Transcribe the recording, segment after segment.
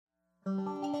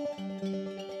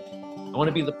I want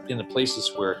to be in the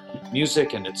places where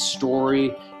music and its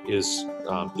story is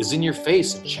in your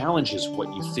face and challenges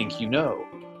what you think you know.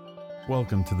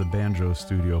 Welcome to the Banjo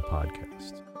Studio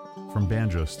podcast. From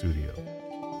Banjo Studio,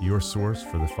 your source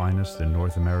for the finest in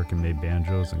North American-made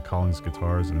banjos and Collings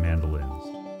guitars and mandolins.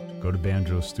 Go to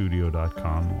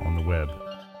banjostudio.com on the web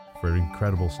for an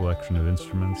incredible selection of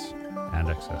instruments and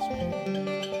accessories.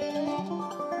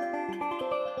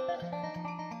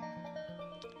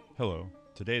 Hello.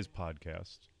 Today's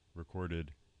podcast,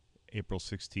 recorded April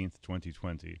 16th,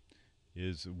 2020,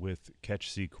 is with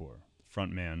Ketch Secor,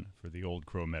 frontman for the Old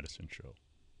Crow Medicine Show.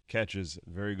 Ketch is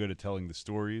very good at telling the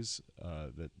stories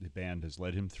that the band has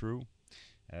led him through,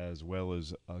 as well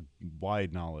as a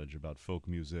wide knowledge about folk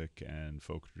music and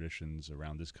folk traditions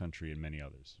around this country and many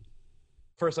others.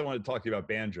 First, I wanted to talk to you about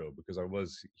banjo, because I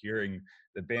was hearing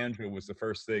that banjo was the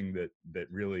first thing that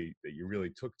you really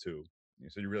took to. You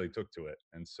said you really took to it,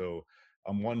 and so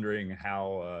I'm wondering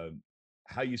how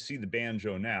you see the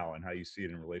banjo now and how you see it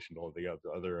in relation to all the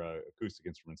other acoustic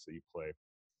instruments that you play,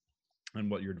 and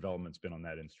what your development's been on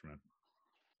that instrument.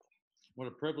 What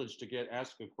a privilege to get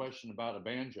asked a question about a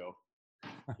banjo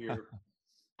here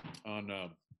on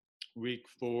week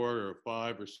 4 or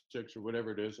 5 or 6 or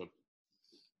whatever it is of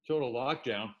total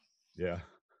lockdown. Yeah,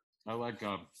 I like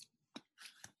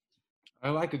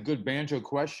a good banjo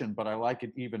question, but I like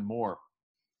it even more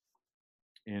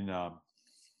in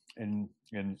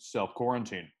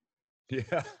self-quarantine.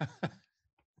 Yeah.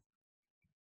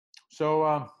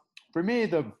 So for me,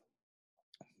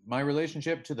 my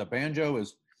relationship to the banjo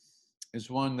is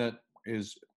one that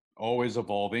is always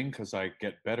evolving because I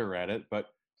get better at it. But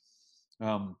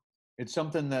it's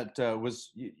something that was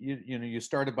you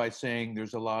started by saying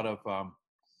there's a lot of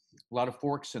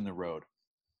forks in the road,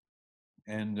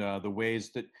 and the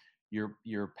ways that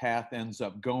your path ends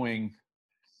up going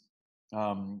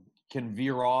can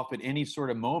veer off at any sort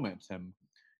of moment. And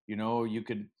you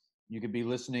could be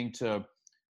listening to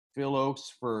Phil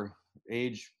Ochs for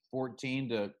age 14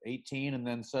 to 18, and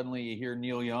then suddenly you hear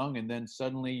Neil Young, and then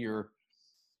suddenly you're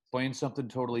playing something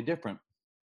totally different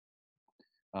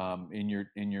in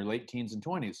your late teens and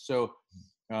 20s. So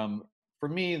for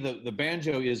me, the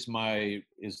banjo is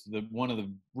one of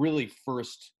the really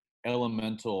first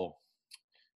elemental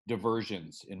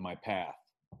diversions in my path.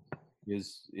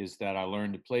 Is that I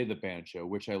learned to play the banjo,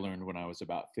 which I learned when I was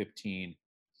about 15.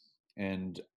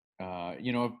 And, I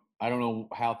don't know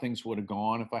how things would have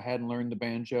gone if I hadn't learned the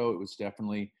banjo. It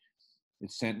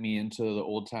sent me into the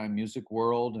old time music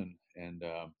world and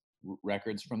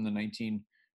records from the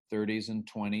 1930s and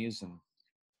 20s.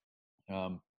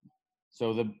 And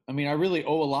I really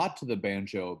owe a lot to the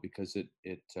banjo, because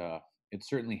it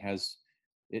certainly has,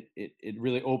 it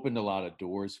really opened a lot of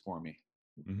doors for me.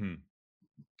 Mm-hmm.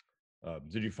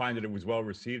 Did you find that it was well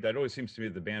received? It always seems to me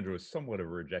that the banjo is somewhat of a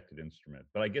rejected instrument,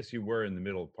 but I guess you were in the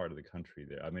middle part of the country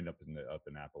there. I mean, up in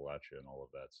Appalachia and all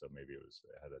of that, so maybe it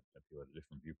had a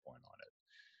different viewpoint on it.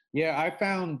 Yeah, I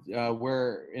found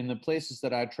where in the places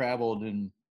that I traveled,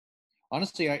 and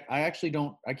honestly, I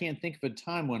can't think of a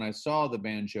time when I saw the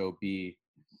banjo be,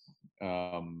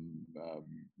 have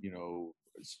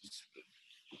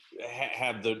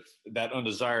that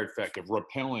undesired effect of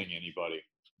repelling anybody.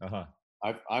 Uh-huh.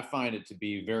 I find it to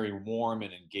be very warm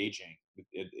and engaging.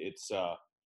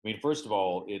 First of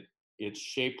all, it's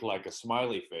shaped like a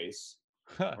smiley face,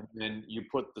 and then you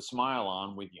put the smile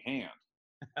on with your hand.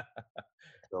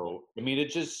 So,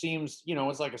 it just seems,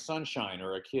 it's like a sunshine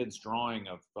or a kid's drawing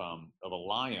of a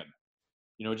lion.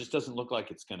 It just doesn't look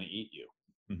like it's going to eat you.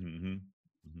 Mm-hmm.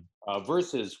 Mm-hmm.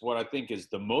 Versus what I think is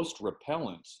the most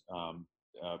repellent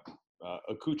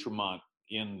accoutrement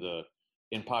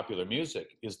in popular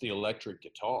music is the electric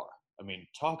guitar.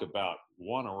 Talk about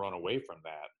want to run away from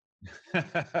that.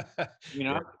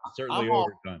 Yeah, certainly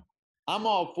overdone. I'm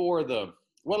all for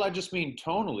I just mean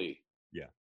tonally. Yeah.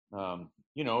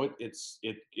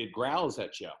 It growls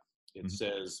at you. It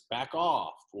says back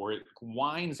off, or it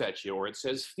whines at you, or it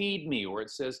says feed me, or it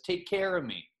says take care of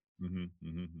me. Mm-hmm.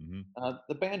 Mm-hmm. Mm-hmm.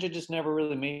 The banjo just never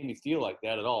really made me feel like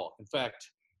that at all. In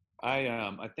fact,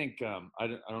 I think I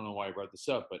don't know why I brought this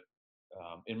up, but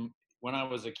when I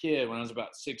was a kid, when I was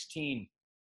about 16,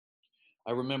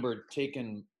 I remember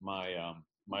taking my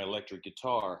my electric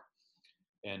guitar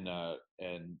and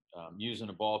using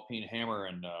a ball peen hammer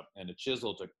and a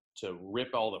chisel to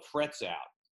rip all the frets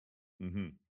out. Mm-hmm.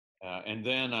 And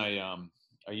then I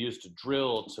used a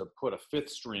drill to put a 5th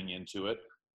string into it.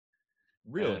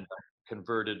 Really? And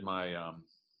converted my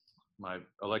my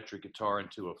electric guitar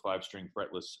into a 5-string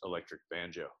fretless electric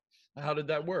banjo. How did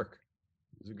that work?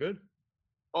 Was it good?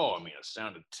 Oh, it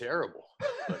sounded terrible.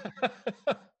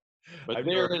 But I've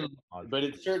there, never but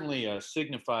it certainly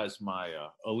signifies my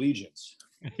allegiance.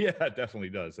 Yeah, it definitely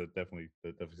does. That definitely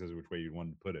says which way you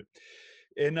wanted to put it.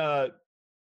 And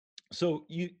so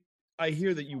I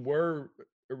hear that you were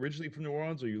originally from New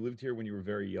Orleans, or you lived here when you were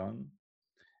very young.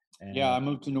 Yeah, And I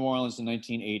moved to New Orleans in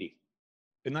 1980.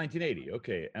 in 1980,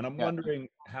 okay. And I'm Yeah. wondering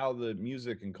how the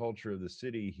music and culture of the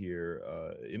city here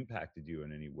impacted you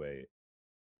in any way.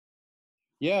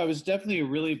 Yeah, it was definitely a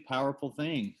really powerful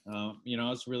thing. You know, I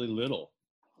was really little,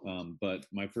 but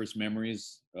my first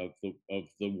memories of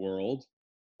the world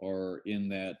are in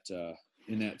that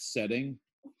setting.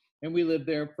 And we lived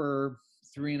there for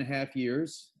 3.5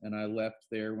 years, and I left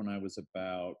there when I was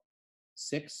about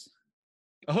 6.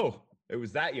 Oh, it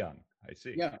was that young. I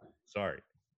see. Yeah, Sorry.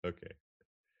 Okay.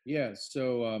 yeah.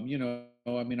 So you know,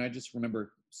 I mean, I just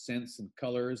remember scents and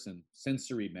colors and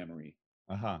sensory memory.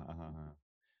 Uh-huh. Uh-huh. Uh-huh.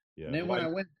 Yeah. And then Well, when I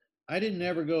went, I didn't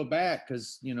ever go back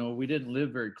because, you know, we didn't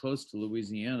live very close to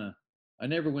Louisiana. I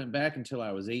never went back until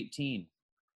I was 18.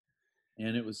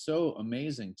 And it was so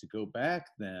amazing to go back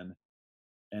then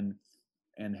and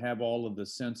have all of the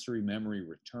sensory memory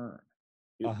return.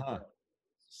 It uh-huh. felt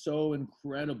so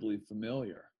incredibly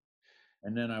familiar.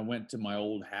 And then I went to my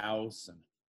old house,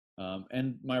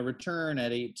 and my return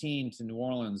at 18 to New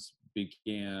Orleans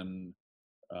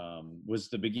was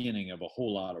the beginning of a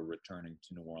whole lot of returning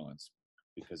to New Orleans,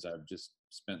 because I've just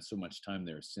spent so much time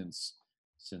there since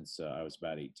I was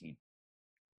about 18.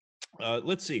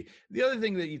 Let's see. The other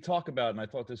thing that you talk about, and I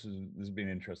thought this would be an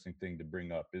interesting thing to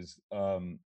bring up, is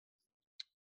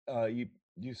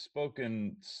you've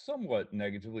spoken somewhat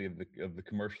negatively of the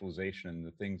commercialization and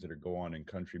the things that are going on in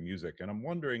country music, and I'm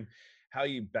wondering how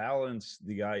you balance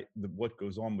what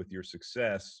goes on with your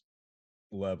success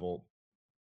level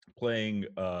playing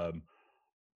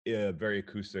very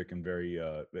acoustic and very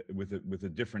with a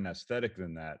different aesthetic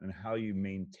than that, and how you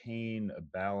maintain a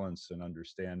balance and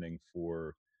understanding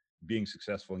for being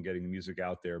successful and getting the music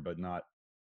out there, but not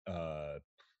uh,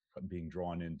 being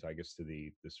drawn into, I guess, to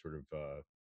the sort of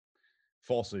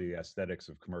falsity aesthetics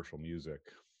of commercial music.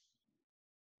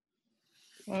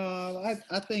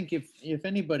 I think if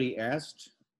anybody asked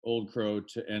Old Crow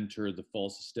to enter the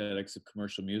false aesthetics of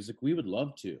commercial music, we would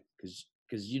love to, because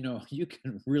you know, you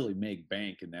can really make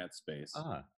bank in that space.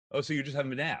 Oh, so you just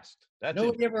haven't been asked. That's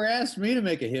Nobody ever asked me to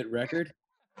make a hit record.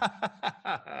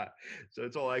 So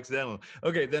it's all accidental.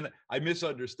 Okay, then I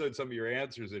misunderstood some of your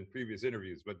answers in previous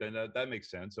interviews, but then that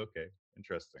makes sense. Okay,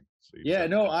 interesting. So you Yeah,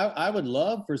 no, I would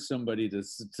love for somebody to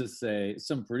say,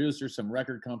 some producer, some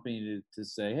record company to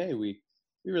say, hey, we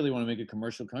really want to make a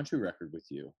commercial country record with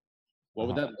you. What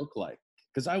would that look like?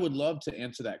 Because I would love to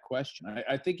answer that question.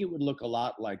 I think it would look a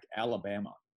lot like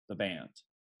Alabama, the band.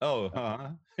 Oh,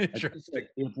 interesting.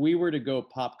 If we were to go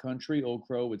pop country, Old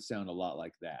Crow would sound a lot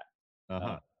like that.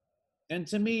 And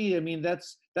to me, I mean,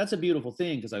 that's a beautiful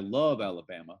thing, because I love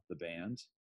Alabama, the band,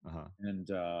 and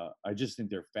I just think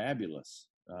they're fabulous.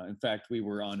 In fact, we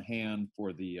were on hand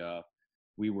for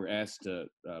we were asked to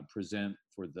present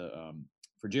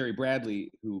for Jerry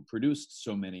Bradley, who produced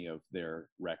so many of their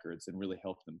records and really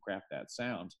helped them craft that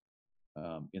sound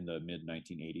in the mid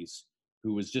 1980s,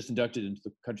 who was just inducted into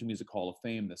the Country Music Hall of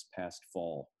Fame this past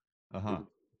fall.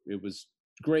 It was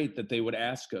great that they would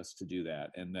ask us to do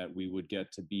that, and that we would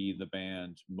get to be the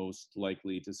band most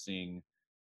likely to sing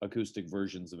acoustic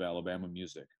versions of Alabama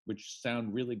music, which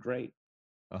sound really great.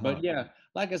 But yeah,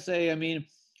 like I say, I mean,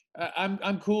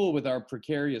 I'm cool with our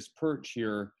precarious perch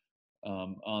here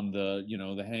on the, you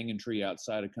know, the hanging tree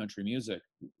outside of country music.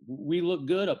 We look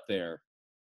good up there,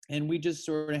 and we just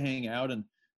sort of hang out and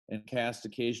cast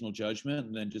occasional judgment,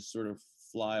 and then just sort of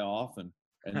fly off, and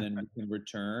then we can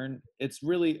return. It's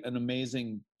really an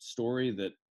amazing story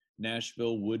that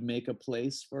Nashville would make a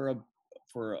place for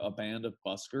a band of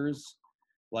buskers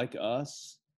like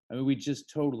us. I mean, we just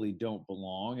totally don't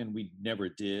belong, and we never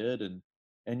did, and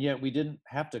yet we didn't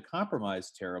have to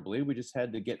compromise terribly. We just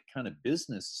had to get kind of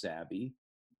business savvy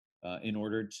in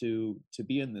order to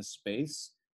be in this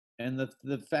space. And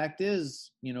the fact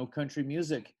is, you know, country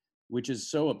music, which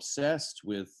is so obsessed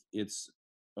with its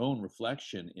own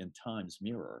reflection in time's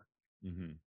mirror,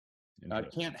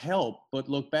 can't help but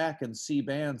look back and see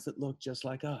bands that look just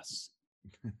like us.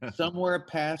 Somewhere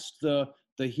past the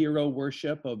hero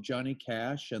worship of Johnny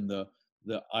Cash and the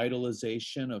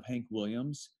idolization of Hank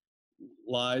Williams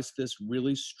lies this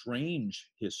really strange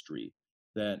history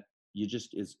that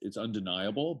it's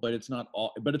undeniable, but it's not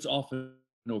all, but it's often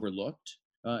overlooked.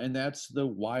 And that's the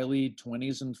wily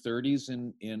 20s and 30s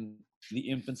in the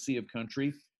infancy of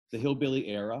country, the hillbilly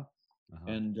era.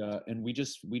 And we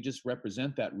just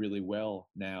represent that really well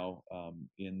now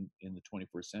in the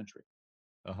 21st century.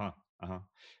 Uh-huh.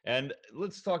 And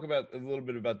let's talk about a little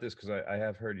bit about this, because I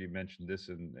have heard you mention this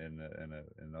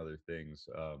in other things.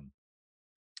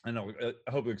 I know.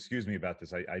 I hope you excuse me about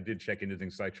this. I did check into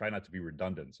things, so I try not to be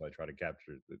redundant. So I try to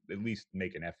capture, at least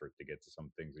make an effort to get to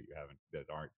some things that you haven't,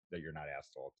 that you're not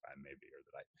asked all the time, maybe, or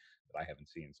that I haven't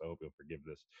seen. So I hope you'll forgive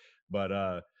this.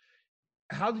 But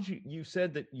how did you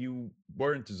said that you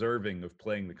weren't deserving of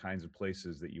playing the kinds of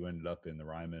places that you ended up in, the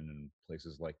Ryman and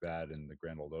places like that, and the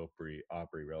Grand Ole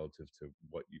Opry relative to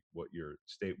what your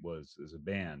state was as a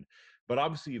band. But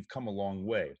obviously you've come a long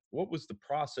way. What was the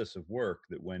process of work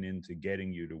that went into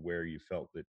getting you to where you felt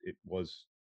that it was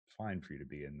fine for you to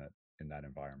be in that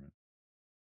environment?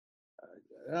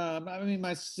 I mean,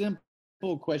 my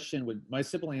simple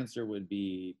answer would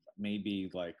be maybe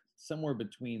like somewhere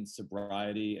between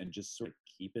sobriety and just sort of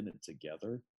keeping it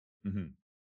together. Hmm.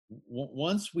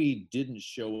 Once we didn't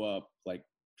show up like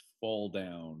fall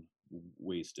down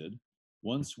wasted,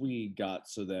 once we got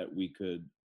so that we could,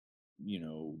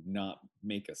 not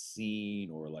make a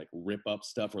scene or like rip up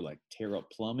stuff or like tear up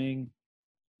plumbing.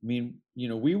 I mean,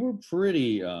 we were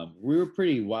pretty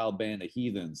wild band of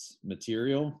heathens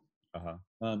material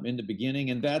Uh-huh. in the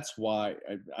beginning, and that's why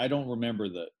I don't remember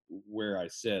where I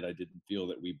said I didn't feel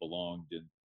that we belonged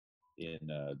in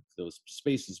those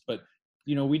spaces. But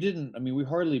we didn't. I mean, we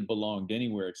hardly belonged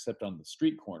anywhere except on the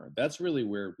street corner. That's really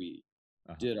where we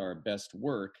Uh-huh. did our best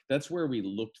work. That's where we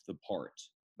looked the part.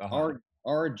 Uh-huh.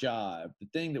 Our job, the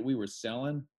thing that we were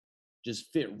selling,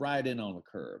 just fit right in on the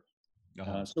curb.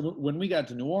 Uh-huh. So when we got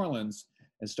to New Orleans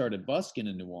and started busking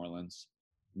in New Orleans,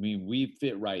 I mean, we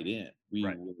fit right in. We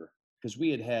Right. were, because we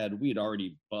had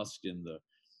already busked in the.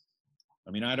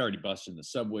 I mean, I'd already busted in the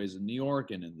subways in New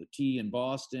York and in the T in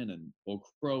Boston, and Old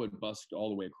Crow had busked all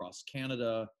the way across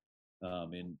Canada,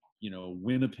 in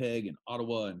Winnipeg and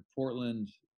Ottawa and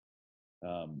Portland,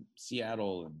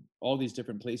 Seattle, and all these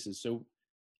different places. So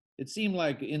it seemed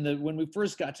like when we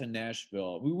first got to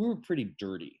Nashville, we were pretty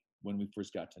dirty when we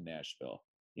first got to Nashville.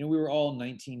 We were all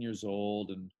 19 years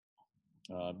old and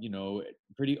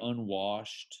pretty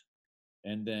unwashed,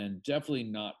 and then definitely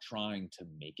not trying to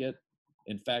make it.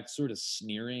 In fact, sort of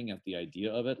sneering at the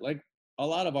idea of it. Like a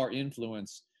lot of our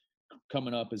influence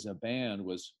coming up as a band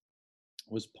was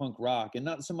punk rock, and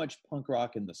not so much punk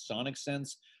rock in the sonic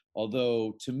sense.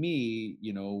 Although to me,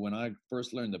 when I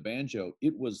first learned the banjo,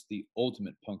 it was the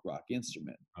ultimate punk rock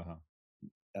instrument.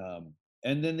 Uh-huh.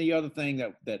 And then the other thing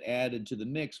that added to the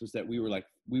mix was that we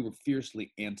were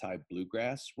fiercely anti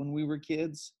bluegrass when we were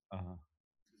kids. Uh-huh.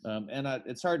 And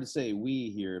it's hard to say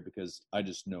we here because I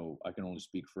just know I can only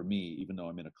speak for me, even though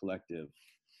I'm in a collective.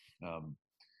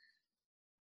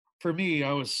 For me,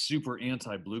 I was super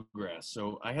anti bluegrass,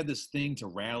 so I had this thing to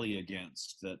rally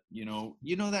against. That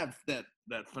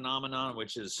that phenomenon,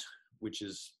 which is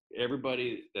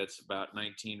everybody that's about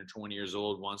 19 or 20 years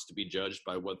old wants to be judged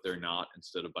by what they're not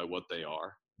instead of by what they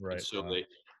are. Right. And so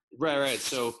right.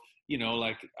 So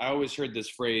like I always heard this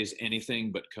phrase,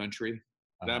 "anything but country."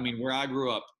 I mean, where I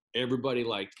grew up, everybody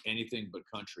liked anything but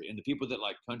country, and the people that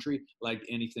liked country liked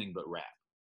anything but rap.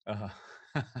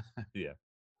 Uh-huh. Yeah.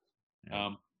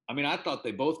 I mean, I thought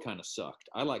they both kind of sucked.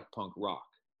 I like punk rock.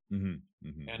 Mm-hmm.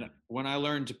 Mm-hmm. And when I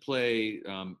learned to play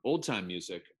old time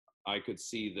music, I could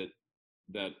see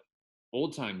that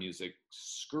old time music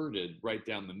skirted right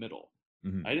down the middle.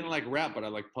 Mm-hmm. I didn't like rap, but I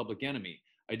liked Public Enemy.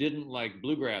 I didn't like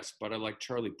bluegrass, but I liked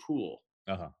Charlie Poole.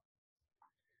 Uh-huh.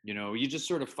 You just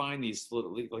sort of find these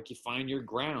little, like you find your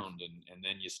ground, and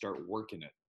then you start working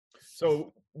it.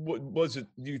 So what was it,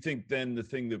 do you think then the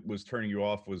thing that was turning you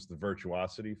off was the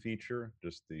virtuosity feature?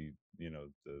 Just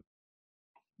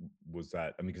was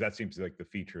that, I mean, because that seems like the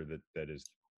feature that is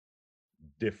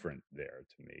different there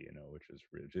to me, which is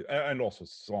really, and also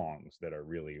songs that are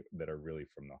really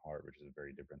from the heart, which is a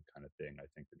very different kind of thing, I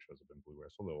think, that shows up in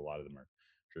bluegrass, although a lot of them are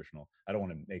traditional. I don't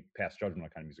want to make pass judgment on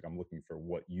kind of music. I'm looking for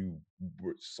what you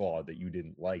saw that you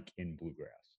didn't like in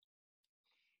bluegrass.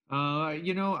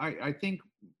 I think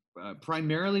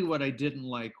primarily what I didn't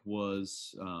like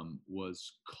was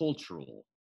cultural.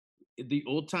 The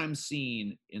old time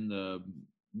scene in the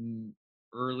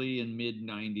early and mid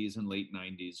 90s and late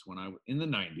 90s, in the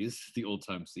 90s, the old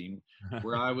time scene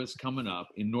where I was coming up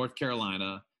in North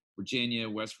Carolina, Virginia,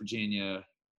 West Virginia,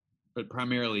 but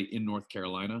primarily in North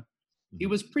Carolina, mm-hmm. It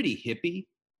was pretty hippie.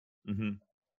 Mm-hmm.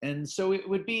 And so it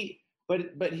would be,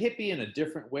 but hippie in a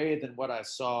different way than what I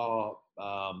saw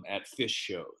at Phish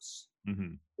shows.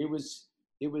 Mm-hmm. It was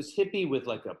hippie with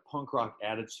like a punk rock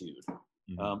attitude.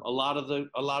 Mm-hmm.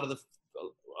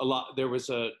 There was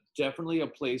definitely a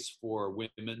place for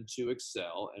women to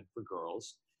excel and for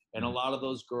girls, and mm-hmm. a lot of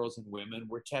those girls and women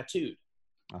were tattooed.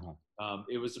 Uh-huh.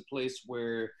 It was a place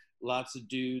where lots of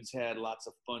dudes had lots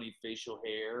of funny facial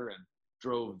hair and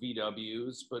drove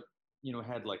VWs, but, you know,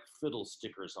 had like fiddle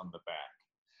stickers on the back,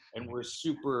 and were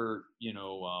super, you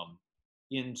know,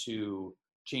 into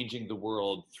changing the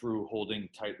world through holding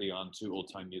tightly onto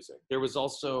old time music. There was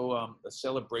also a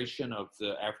celebration of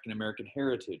the African American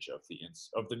heritage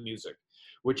of the music,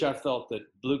 which I felt that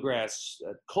bluegrass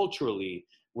culturally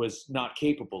was not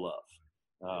capable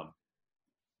of.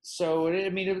 So I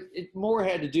mean, it more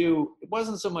had to do. It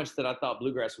wasn't so much that I thought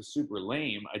bluegrass was super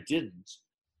lame. I didn't.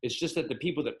 It's just that the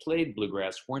people that played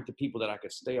bluegrass weren't the people that I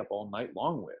could stay up all night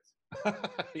long with.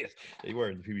 Yes, they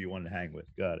weren't the people you wanted to hang with.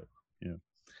 Got it. Yeah.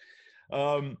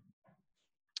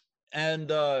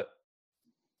 And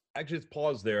actually, let's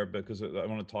pause there because I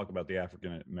want to talk about the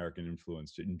African American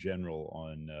influence in general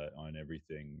on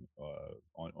everything,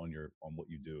 on what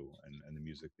you do and the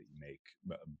music that you make,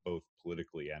 both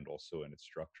politically and also in its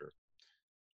structure.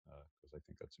 Because I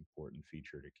think that's an important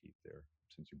feature to keep there,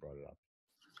 since you brought it up.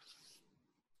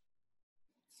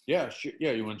 Yeah, sure.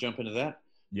 Yeah, you want to jump into that?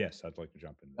 Yes, I'd like to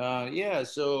jump into that. Yeah,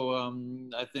 so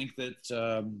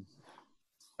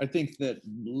I think that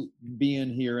being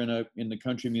here in the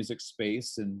country music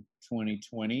space in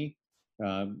 2020,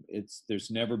 there's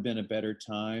never been a better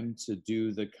time to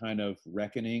do the kind of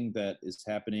reckoning that is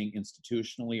happening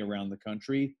institutionally around the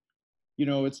country. You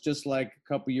know, it's just like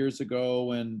a couple years ago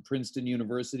when Princeton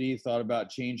University thought about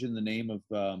changing the name of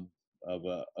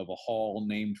a hall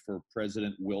named for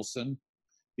President Wilson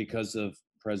because of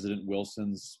President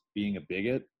Wilson's being a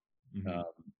bigot. Mm-hmm.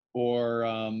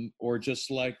 Or just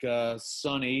like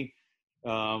Sonny,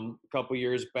 a couple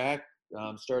years back,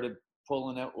 started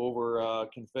pulling out over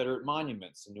Confederate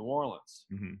monuments in New Orleans.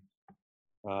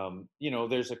 Mm-hmm. You know,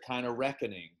 there's a kind of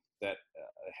reckoning that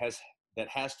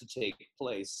has to take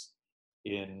place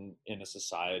in a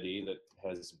society that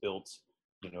has built,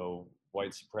 you know,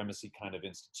 white supremacy kind of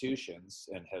institutions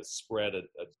and has spread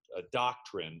a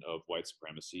doctrine of white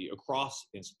supremacy across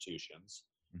institutions.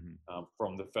 Mm-hmm.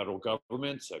 From the federal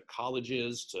government to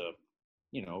colleges to,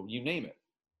 you know, you name it.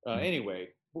 Mm-hmm. Anyway,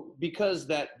 because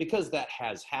that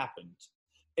has happened,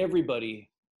 everybody,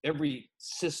 every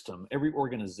system, every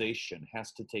organization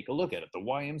has to take a look at it. The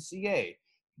YMCA,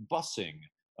 busing,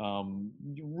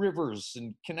 rivers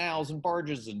and canals and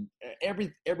barges, and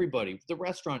everybody, the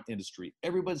restaurant industry,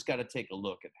 everybody's got to take a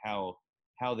look at how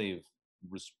they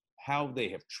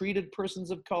have treated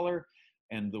persons of color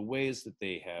and the ways that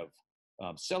they have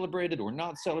celebrated or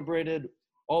not celebrated,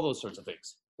 all those sorts of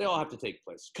things. They all have to take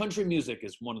place. Country music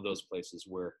is one of those places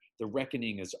where the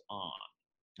reckoning is on,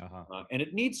 and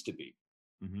it needs to be.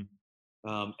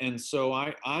 Mm-hmm. And so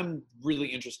I'm really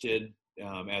interested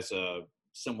as a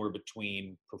somewhere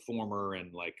between performer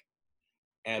and like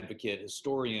advocate,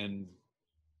 historian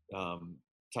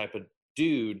type of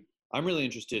dude. I'm really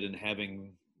interested in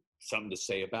having something to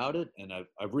say about it, and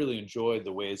I've really enjoyed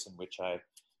the ways in which I,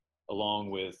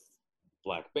 along with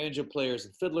Black banjo players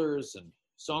and fiddlers and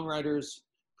songwriters,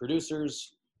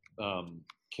 producers,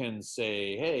 can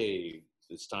say, hey,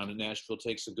 it's time that Nashville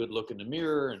takes a good look in the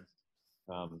mirror.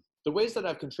 And the ways that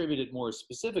I've contributed more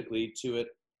specifically to it,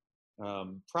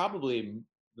 probably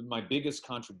my biggest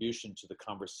contribution to the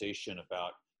conversation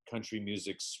about country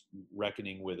music's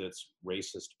reckoning with its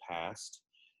racist past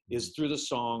is through the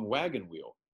song Wagon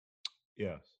Wheel.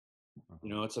 Yes. You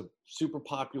know, it's a super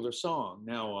popular song.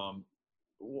 Now,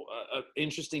 an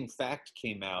interesting fact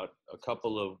came out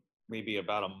maybe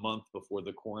about a month before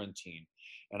the quarantine,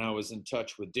 and I was in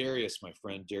touch with Darius, my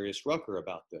friend Darius Rucker,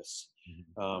 about this.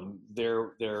 Mm-hmm.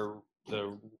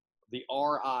 The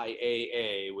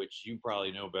RIAA, which you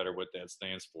probably know better what that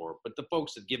stands for, but the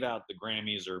folks that give out the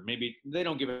Grammys, or maybe they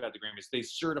don't give out the Grammys, they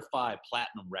certify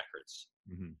platinum records.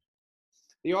 Mm-hmm.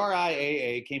 The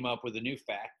RIAA came up with a new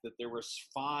fact that there were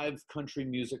 5 country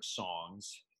music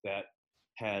songs that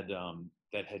had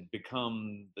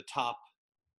become the top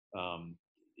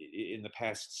in the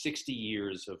past 60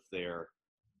 years of their,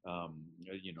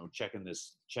 checking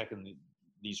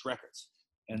these records.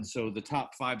 And so the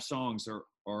top 5 songs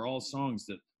are all songs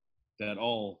that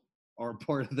all are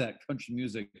part of that country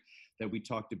music that we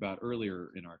talked about earlier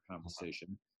in our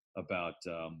conversation about,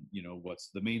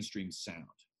 what's the mainstream sound.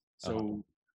 So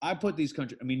I put these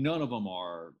country, I mean, none of them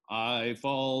are I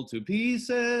Fall to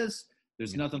Pieces.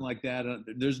 There's nothing like that.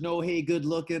 There's no Hey Good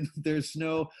Looking. There's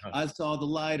no I Saw the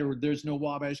Light, or there's no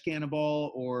Wabash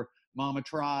Cannonball or Mama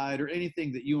Tried, or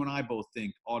anything that you and I both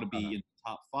think ought to be in the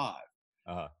top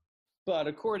 5. But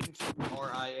according to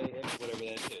RIAA, whatever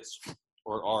that is,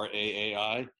 or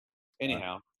RAAI,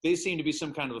 anyhow, they seem to be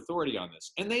some kind of authority on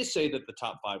this. And they say that the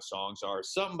top 5 songs are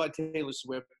something by Taylor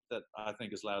Swift that I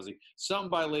think is lousy, something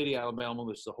by Lady Alabama,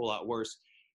 which is a whole lot worse,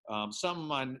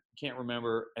 some I can't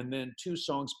remember, and then 2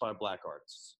 songs by black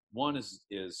artists. One is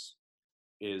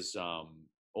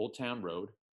Old Town Road,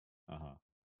 Uh-huh.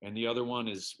 and the other one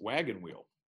is Wagon Wheel.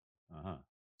 Uh-huh.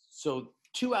 So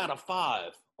 2 out of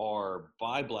 5 are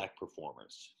by black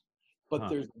performers, but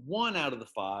there's 1 out of the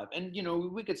 5, and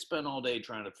we could spend all day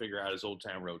trying to figure out is Old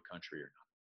Town Road country or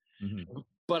not. Mm-hmm.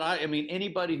 But I mean,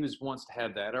 anybody who wants to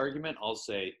have that argument, I'll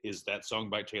say, is that song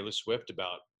by Taylor Swift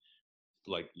about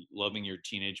like loving your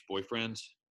teenage boyfriend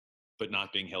but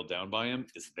not being held down by him,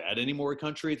 is that any more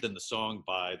country than the song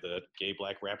by the gay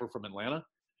black rapper from Atlanta?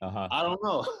 Uh-huh. I don't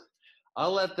know.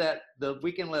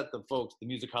 We can let the folks, the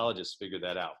musicologists, figure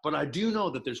that out. But I do know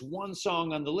that there's 1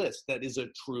 song on the list that is a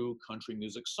true country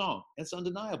music song. It's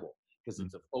undeniable because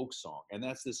it's a folk song, and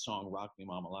that's this song, "Rock Me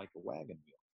Mama Like a Wagon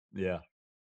Wheel." Yeah.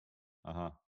 Uh-huh.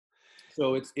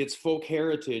 So it's folk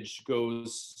heritage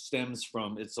stems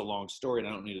from, it's a long story, and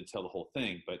I don't need to tell the whole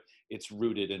thing, but it's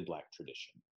rooted in black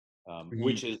tradition,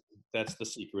 that's the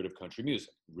secret of country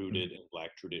music, rooted in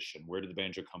black tradition. Where did the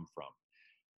banjo come from?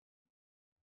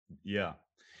 Yeah.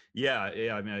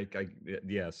 I mean,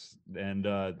 yes, and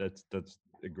that's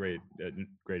a great and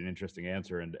interesting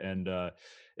answer. And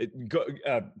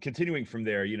continuing from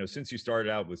there, since you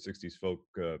started out with '60s folk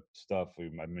stuff,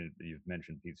 I mean, you've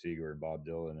mentioned Pete Seeger and Bob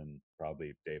Dylan and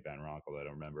probably Dave Van Ronkel. I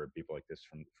don't remember people like this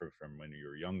from when you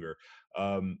were younger.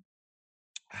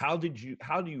 How do you?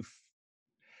 I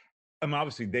mean,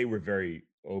 obviously they were very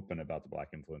open about the black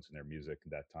influence in their music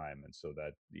at that time, and so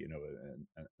that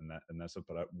and that's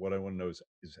what I want to know is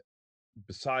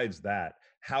besides that,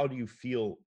 how do you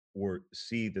feel or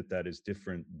see that is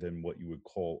different than what you would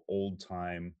call old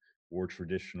time or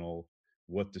traditional?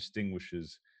 What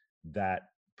distinguishes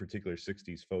that particular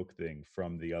 '60s folk thing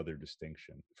from the other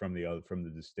distinction, from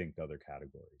the distinct other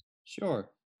category?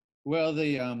 Sure. Well,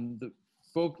 the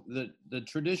folk, the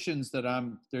traditions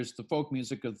there's the folk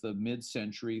music of the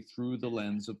mid-century through the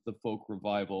lens of the folk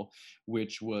revival,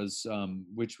 which was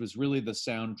really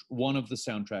one of the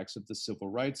soundtracks of the civil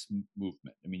rights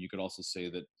movement. I mean, you could also say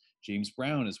that James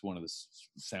Brown is one of the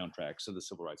soundtracks of the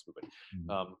civil rights movement.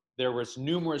 Mm-hmm. There was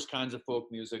numerous kinds of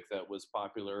folk music that was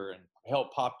popular and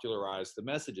helped popularize the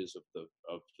messages of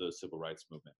the civil rights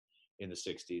movement in the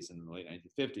 60s and the late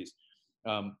 1950s.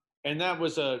 And that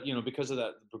was because of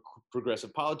that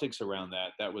progressive politics around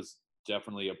that was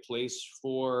definitely a place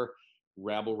for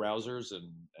rabble rousers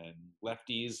and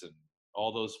lefties and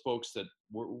all those folks that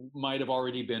might have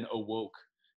already been awoke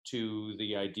to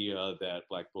the idea that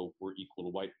black folk were equal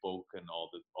to white folk and all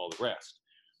the rest.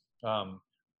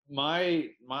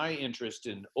 My interest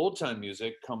in old time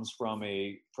music comes from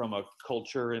a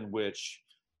culture in which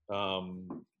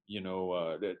that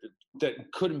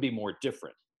couldn't be more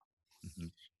different.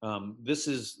 Mm-hmm. This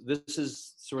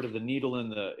is sort of the needle in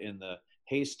the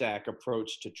haystack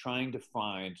approach to trying to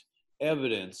find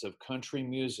evidence of country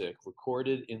music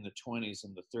recorded in the 20s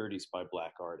and the 30s by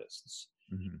black artists.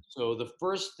 Mm-hmm. So the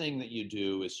first thing that you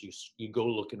do is you go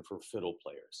looking for fiddle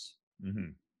players.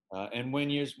 Mm-hmm. And when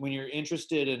you're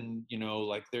interested in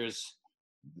like there's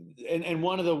and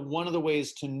one of the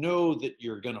ways to know that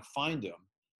you're going to find them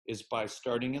is by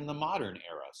starting in the modern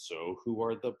era. So who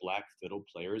are the black fiddle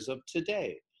players of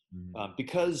today? Mm-hmm.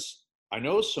 Because I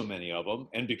know so many of them,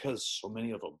 and because so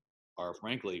many of them are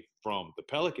frankly from the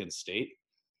Pelican State,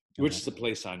 which is the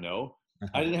place I know,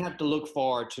 I didn't have to look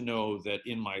far to know that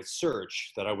in my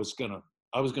search that I was gonna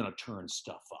turn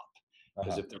stuff up.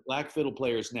 Because if they're black fiddle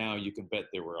players now, you can bet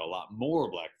there were a lot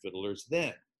more black fiddlers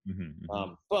then.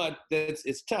 Mm-hmm. But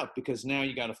it's tough because now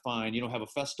you got to find, you don't have a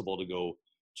festival to go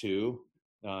to.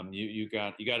 You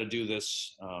got to do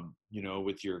this,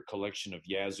 with your collection of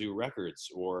Yazoo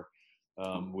records or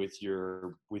with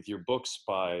your books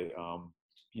by,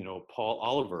 Paul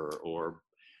Oliver or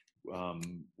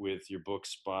with your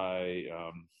books by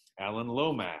Alan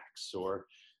Lomax or,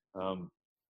 and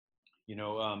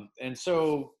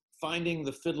so finding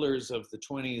the fiddlers of the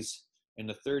 20s and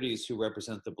the 30s who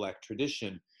represent the black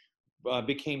tradition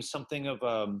became something of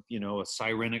a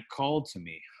sirenic call to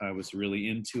me. I was really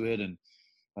into it,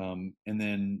 and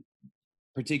then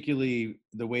particularly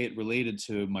the way it related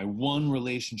to my one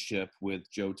relationship with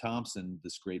Joe Thompson,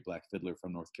 this great black fiddler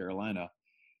from North Carolina,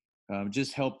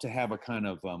 just helped to have a kind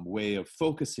of way of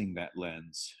focusing that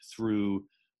lens through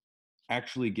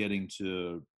actually getting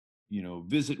to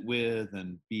visit with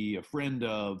and be a friend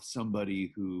of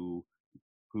somebody who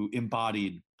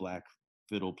embodied black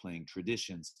fiddle playing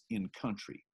traditions in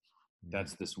country.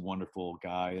 That's this wonderful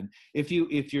guy. And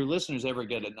if your listeners ever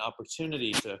get an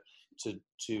opportunity to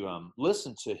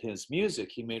listen to his music,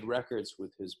 he made records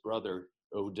with his brother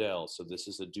Odell. So this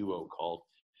is a duo called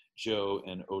Joe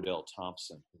and Odell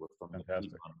Thompson, who were from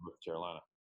Fantastic. Piedmont, North Carolina.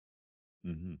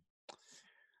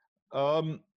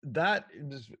 Mm-hmm. That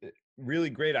is really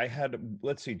great. I had,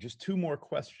 let's see, just two more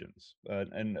questions.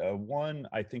 And one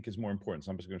I think is more important.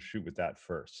 So I'm just going to shoot with that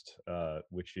first,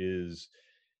 which is,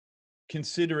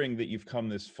 considering that you've come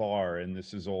this far and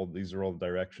these are all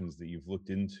directions that you've looked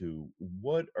into,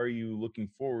 what are you looking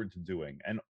forward to doing?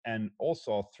 And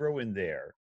also I'll throw in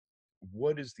there,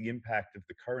 what is the impact of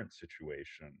the current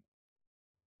situation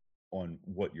on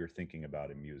what you're thinking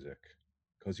about in music?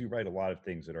 Because you write a lot of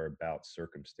things that are about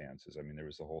circumstances. I mean, there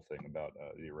was the whole thing about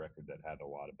the record that had a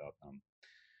lot about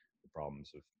the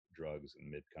problems of drugs in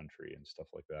mid-country and stuff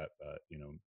like that. You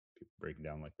know, breaking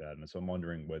down like that. And so I'm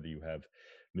wondering whether you have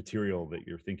material that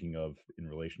you're thinking of in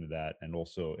relation to that, and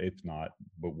also, if not,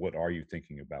 but what are you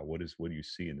thinking about? What do you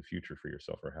see in the future for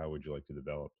yourself, or how would you like to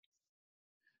develop?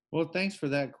 Well, thanks for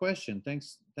that question.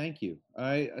 Thank you.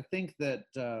 I think that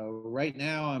right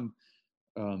now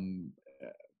um,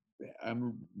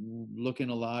 I'm looking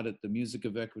a lot at the music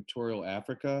of Equatorial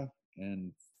Africa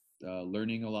and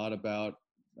learning a lot about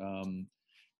um,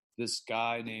 this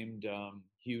guy named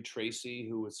Hugh Tracy,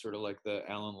 who was sort of like the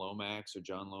Alan Lomax or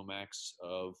John Lomax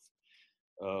of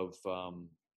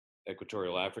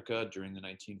Equatorial Africa during the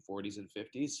 1940s and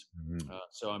 50s. Mm-hmm.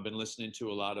 So I've been listening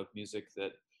to a lot of music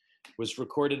that was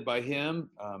recorded by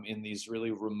him in these really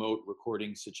remote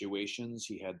recording situations.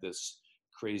 He had this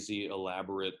crazy,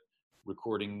 elaborate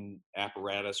recording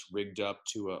apparatus rigged up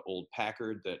to an old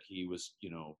Packard that he was,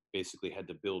 basically had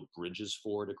to build bridges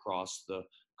for to cross the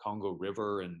Congo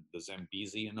River and the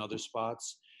Zambezi and other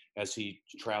spots as he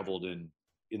traveled in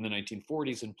the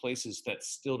 1940s in places that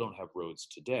still don't have roads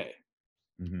today.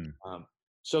 Mm-hmm.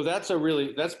 So that's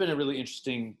been a really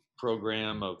interesting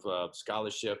program of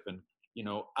scholarship, and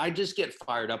I just get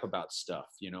fired up about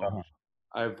stuff. Uh-huh.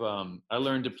 I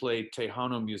learned to play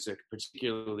Tejano music,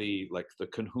 particularly like the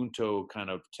conjunto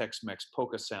kind of Tex-Mex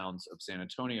polka sounds of San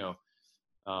Antonio,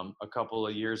 a couple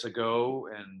of years ago,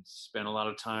 and spent a lot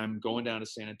of time going down to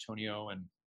San Antonio,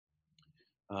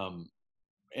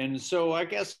 and so I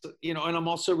guess and I'm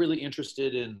also really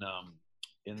interested in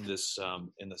this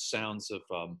in the sounds of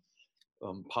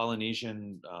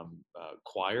Polynesian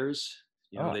choirs.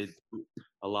 They do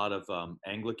a lot of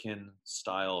Anglican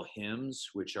style hymns,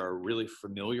 which are really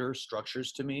familiar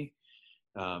structures to me,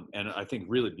 and I think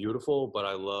really beautiful. But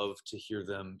I love to hear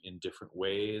them in different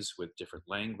ways with different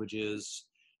languages.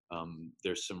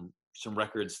 There's some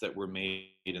records that were made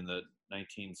in the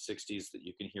 1960s that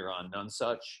you can hear on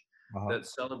Nonesuch that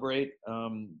celebrate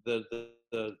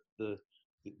the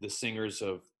singers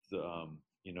of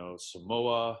the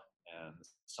Samoa and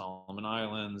Solomon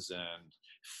Islands and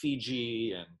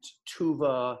Fiji and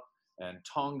Tuva and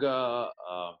Tonga.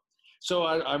 So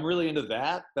I'm really into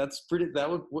that.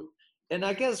 And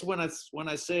I guess when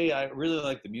I say I really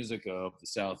like the music of the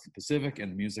South Pacific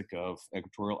and the music of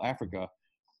Equatorial Africa,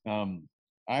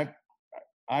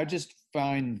 I just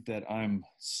find that I'm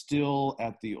still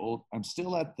at the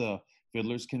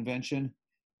Fiddlers Convention,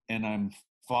 and I'm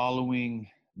following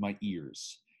my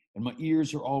ears. And my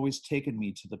ears are always taking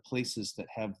me to the places that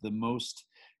have the most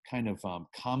kind of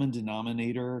common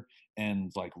denominator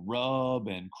and like rub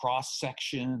and cross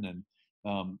section, and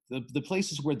the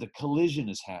places where the collision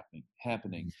is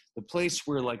happening. The place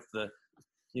where like I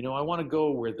want to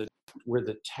go where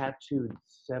the tattooed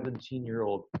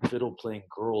 17-year-old fiddle playing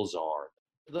girls are.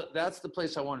 That's the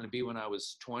place I wanted to be when I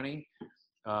was 20.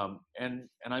 And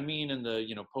I mean in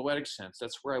the poetic sense,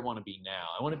 that's where I want to be now.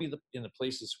 I want to be in the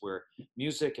places where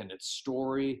music and its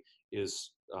story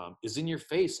is in your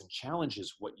face and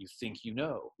challenges what you think you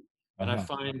know. And I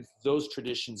find those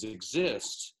traditions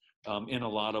exist in a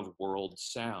lot of world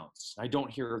sounds. I don't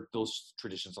hear those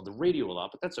traditions on the radio a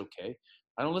lot, but that's okay.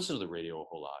 I don't listen to the radio a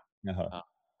whole lot.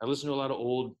 I listen to a lot of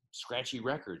old scratchy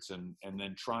records and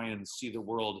then try and see the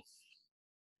world.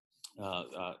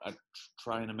 I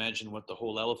try and imagine what the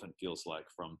whole elephant feels like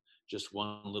from just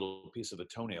one little piece of a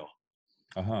toenail.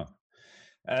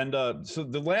 And so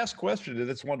the last question,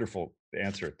 that's wonderful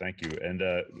answer. Thank you. And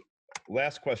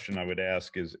last question I would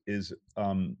ask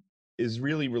is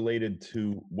really related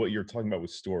to what you're talking about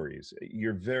with stories.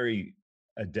 You're very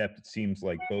adept, it seems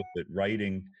like, both at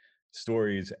writing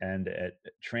stories and at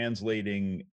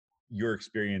translating your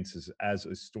experiences as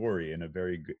a story in a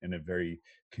very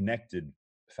connected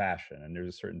fashion, and there's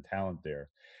a certain talent there.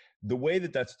 The way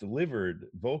that that's delivered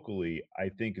vocally, I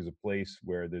think, is a place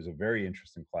where there's a very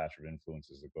interesting clash of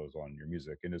influences that goes on in your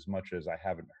music. And as much as I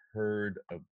haven't heard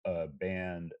a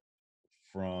band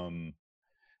from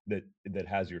that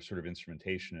has your sort of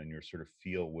instrumentation and your sort of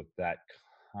feel with that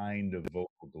kind of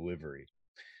vocal delivery,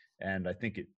 and I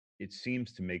think it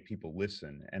seems to make people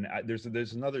listen. And there's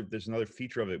another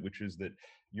feature of it, which is that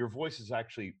your voices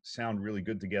actually sound really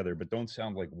good together, but don't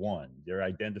sound like one. They're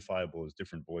identifiable as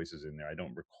different voices in there. I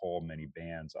don't recall many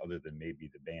bands other than maybe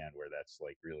the band where that's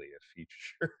like really a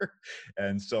feature.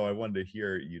 And so I wanted to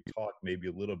hear you talk maybe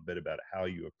a little bit about how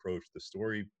you approach the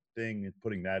story thing and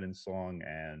putting that in song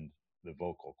and the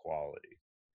vocal quality.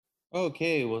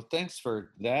 Okay, well, thanks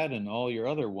for that and all your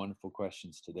other wonderful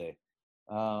questions today.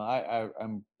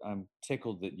 I'm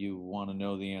tickled that you want to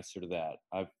know the answer to that.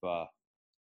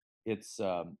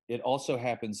 It also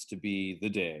happens to be the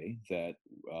day that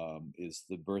is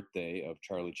the birthday of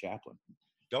Charlie Chaplin,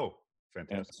 Oh, and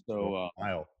fantastic! so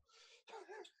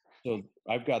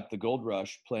I've got the Gold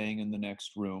Rush playing in the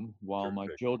next room while my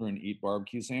Terrific. children eat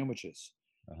barbecue sandwiches.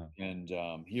 Uh-huh. And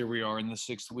here we are in the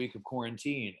 6th week of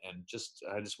quarantine, and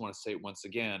I just want to say once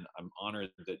again, I'm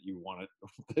honored that you want to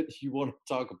that you want to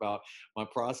talk about my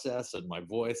process and my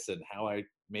voice and how I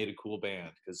made a cool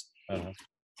band.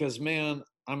 Because man,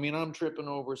 I mean, I'm tripping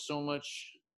over so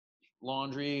much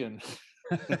laundry, and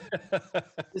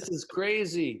this is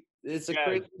crazy. It's a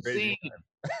crazy crazy scene.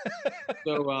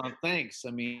 So thanks.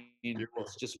 I mean, You're welcome.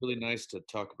 it's just really nice to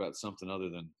talk about something other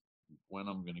than when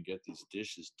I'm going to get these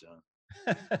dishes done.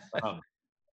 Um,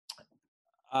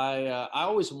 I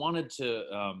always wanted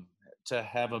to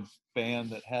have a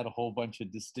band that had a whole bunch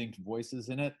of distinct voices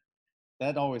in it.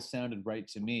 That always sounded right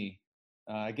to me.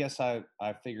 I guess I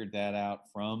figured that out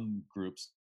from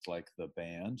groups like the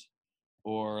band,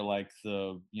 or like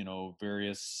the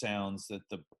various sounds that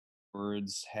the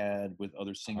Birds had with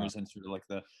other singers, and sort of like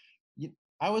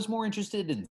I was more interested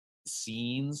in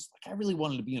scenes. Like I really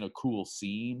wanted to be in a cool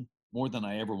scene more than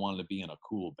I ever wanted to be in a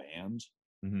cool band.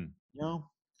 Mm-hmm. You know.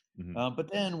 Mm-hmm.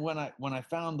 But then when I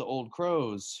found the Old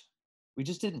Crows, we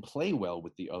just didn't play well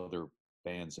with the other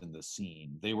bands in the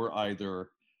scene. They were either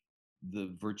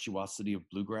the virtuosity of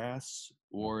bluegrass,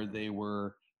 or they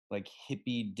were like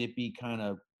hippy dippy kind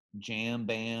of jam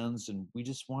bands, and we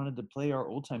just wanted to play our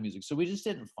old time music. So we just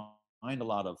didn't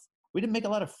we didn't make a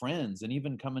lot of friends, and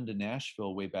even coming to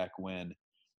Nashville way back when.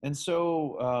 And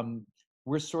so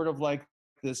we're sort of like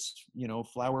this,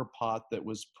 flower pot that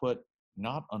was put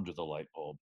not under the light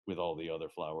bulb with all the other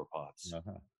flower pots.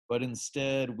 Uh-huh. But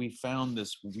instead, we found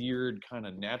this weird kind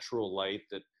of natural light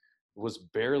that was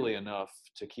barely enough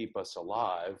to keep us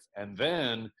alive. And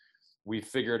then we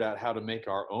figured out how to make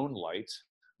our own light,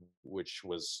 which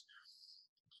was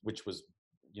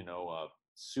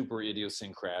super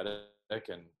idiosyncratic,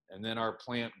 and then our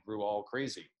plant grew all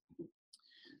crazy.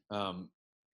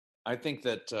 I think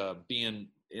that being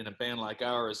in a band like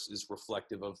ours is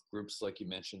reflective of groups like you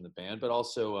mentioned, the band, but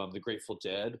also the Grateful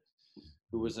Dead,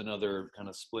 who was another kind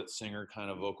of split singer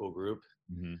kind of vocal group.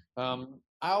 Mm-hmm.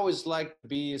 I always liked to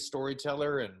be a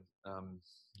storyteller, and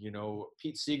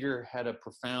Pete Seeger had a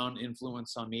profound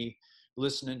influence on me,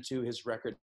 listening to his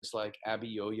records like Abby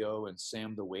Yo-Yo and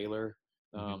Sam the Whaler.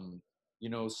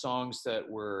 Songs that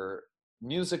were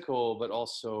musical but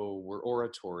also were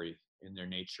oratory in their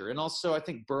nature. And also I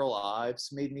think Burl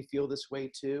Ives made me feel this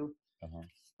way too.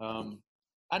 Uh-huh.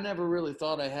 I never really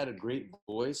thought I had a great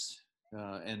voice,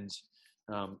 and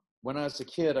when I was a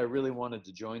kid I really wanted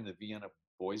to join the Vienna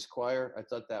Boys Choir. I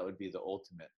thought that would be the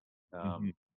ultimate.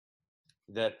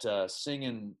 That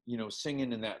singing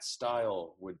in that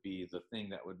style would be the thing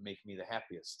that would make me the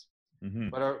happiest. Mm-hmm.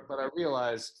 But I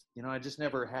realized, I just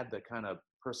never had the kind of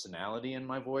personality in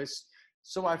my voice.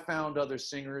 So I found other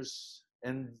singers,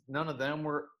 and none of them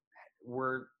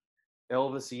were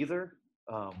Elvis either.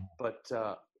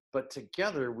 But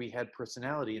together we had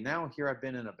personality. And now here I've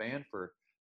been in a band for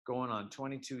going on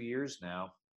 22 years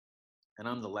now, and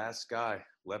I'm the last guy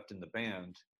left in the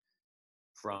band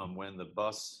from when the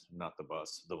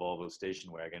Volvo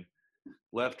station wagon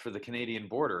left for the Canadian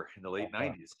border in the late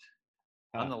 90s.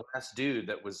 I'm the last dude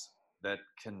that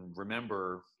can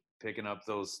remember picking up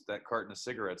that carton of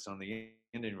cigarettes on the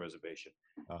Indian reservation.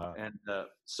 And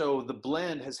so the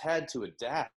blend has had to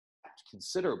adapt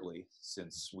considerably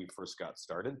since we first got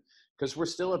started, because we're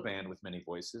still a band with many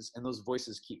voices, and those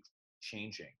voices keep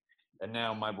changing. And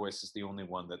now my voice is the only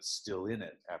one that's still in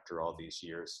it after all these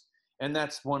years. And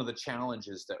that's one of the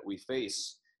challenges that we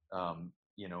face,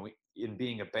 in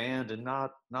being a band and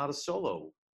not a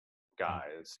solo guy.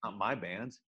 It's not my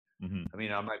band. Mm-hmm. I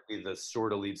mean, I might be the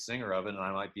sort of lead singer of it, and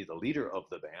I might be the leader of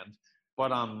the band,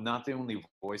 but I'm not the only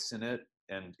voice in it.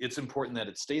 And it's important that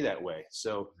it stay that way.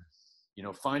 So,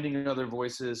 finding other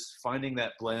voices, finding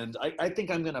that blend. I think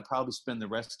I'm going to probably spend the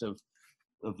rest of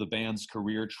the band's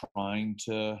career trying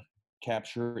to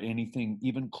capture anything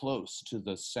even close to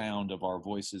the sound of our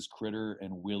voices, Critter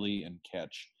and Willie and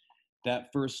Ketch. That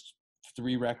first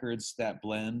 3 records, that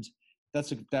blend,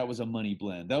 that was a money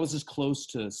blend. That was as close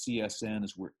to CSN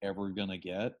as we're ever gonna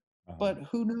get. But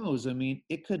who knows? I mean,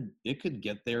 it could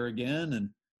get there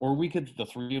again, or the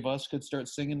 3 of us could start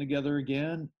singing together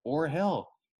again, or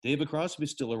hell, David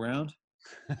Crosby's still around.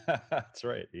 That's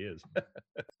right, he is.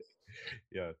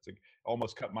 Yeah,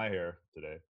 almost cut my hair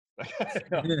today.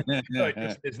 Like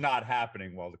it's not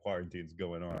happening while the quarantine's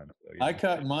going on. So, I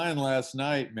cut mine last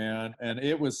night, man, and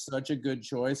it was such a good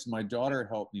choice. My daughter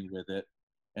helped me with it,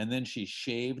 and then she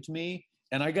shaved me.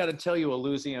 And I got to tell you a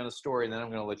Louisiana story, and then I'm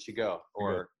going to let you go,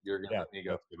 or you're going to let me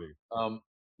go.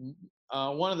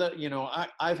 One of the,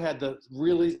 I've had the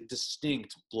really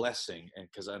distinct blessing, and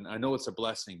because I know it's a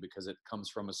blessing because it comes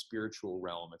from a spiritual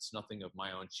realm. It's nothing of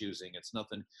my own choosing. It's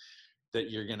nothing that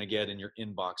you're going to get in your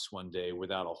inbox one day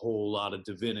without a whole lot of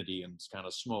divinity and kind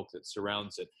of smoke that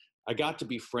surrounds it. I got to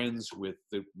be friends with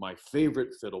my favorite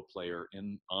fiddle player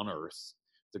on earth,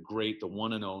 the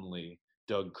one and only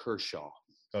Doug Kershaw.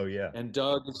 Oh, yeah. And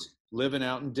Doug's living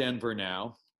out in Denver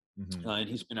now. And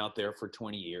he's been out there for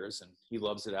 20 years, and he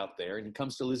loves it out there. And he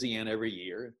comes to Louisiana every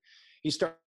year. He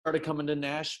started coming to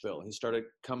Nashville. He started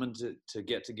coming to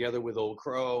get together with Old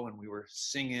Crow, and we were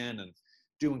singing and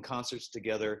doing concerts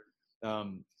together.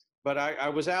 But I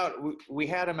was out. We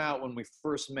had him out when we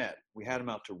first met. We had him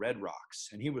out to Red Rocks,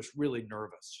 and he was really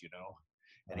nervous,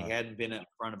 and he hadn't been in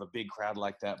front of a big crowd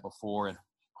like that before. And of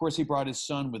course, he brought his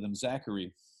son with him,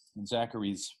 Zachary. And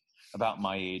Zachary's about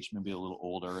my age, maybe a little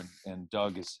older, and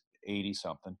Doug is 80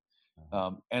 something.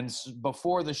 And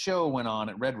before the show went on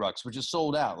at Red Rocks, which is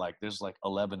sold out, like there's like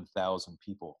 11,000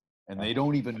 people, and they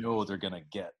don't even know they're gonna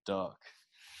get Doug.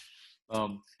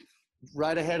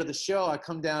 Right ahead of the show, I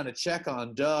come down to check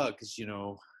on Doug because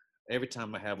every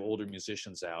time I have older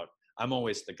musicians out, I'm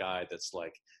always the guy that's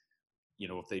like,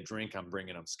 if they drink, I'm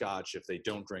bringing them scotch. If they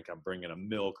don't drink, I'm bringing them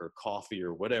milk or coffee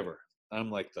or whatever. I'm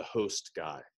like the host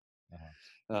guy.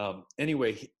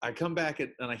 Anyway, I come back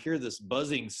and I hear this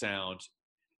buzzing sound,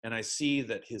 and I see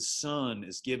that his son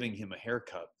is giving him a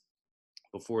haircut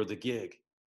before the gig,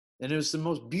 and it was the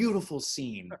most beautiful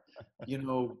scene.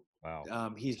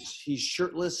 Wow. He's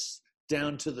shirtless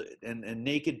down to and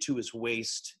naked to his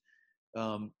waist.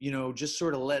 Just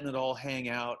sort of letting it all hang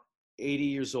out. 80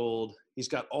 years old. He's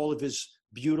got all of his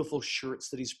beautiful shirts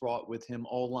that he's brought with him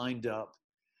all lined up.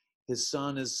 His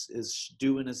son is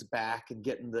doing his back and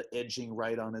getting the edging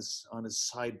right on his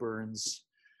sideburns.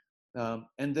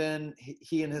 And then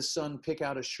he and his son pick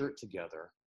out a shirt together.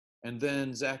 And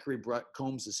then Zachary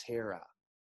combs his hair out.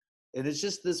 And it's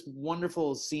just this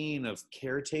wonderful scene of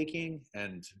caretaking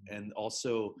and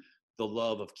also the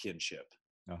love of kinship.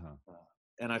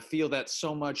 And I feel that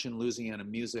so much in Louisiana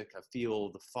music. I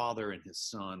feel the father and his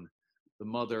son, the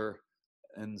mother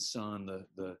and the son,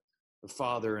 the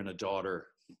father and a daughter.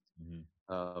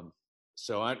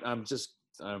 So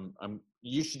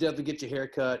you should definitely get your hair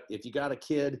cut. If you got a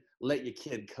kid, let your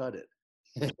kid cut it.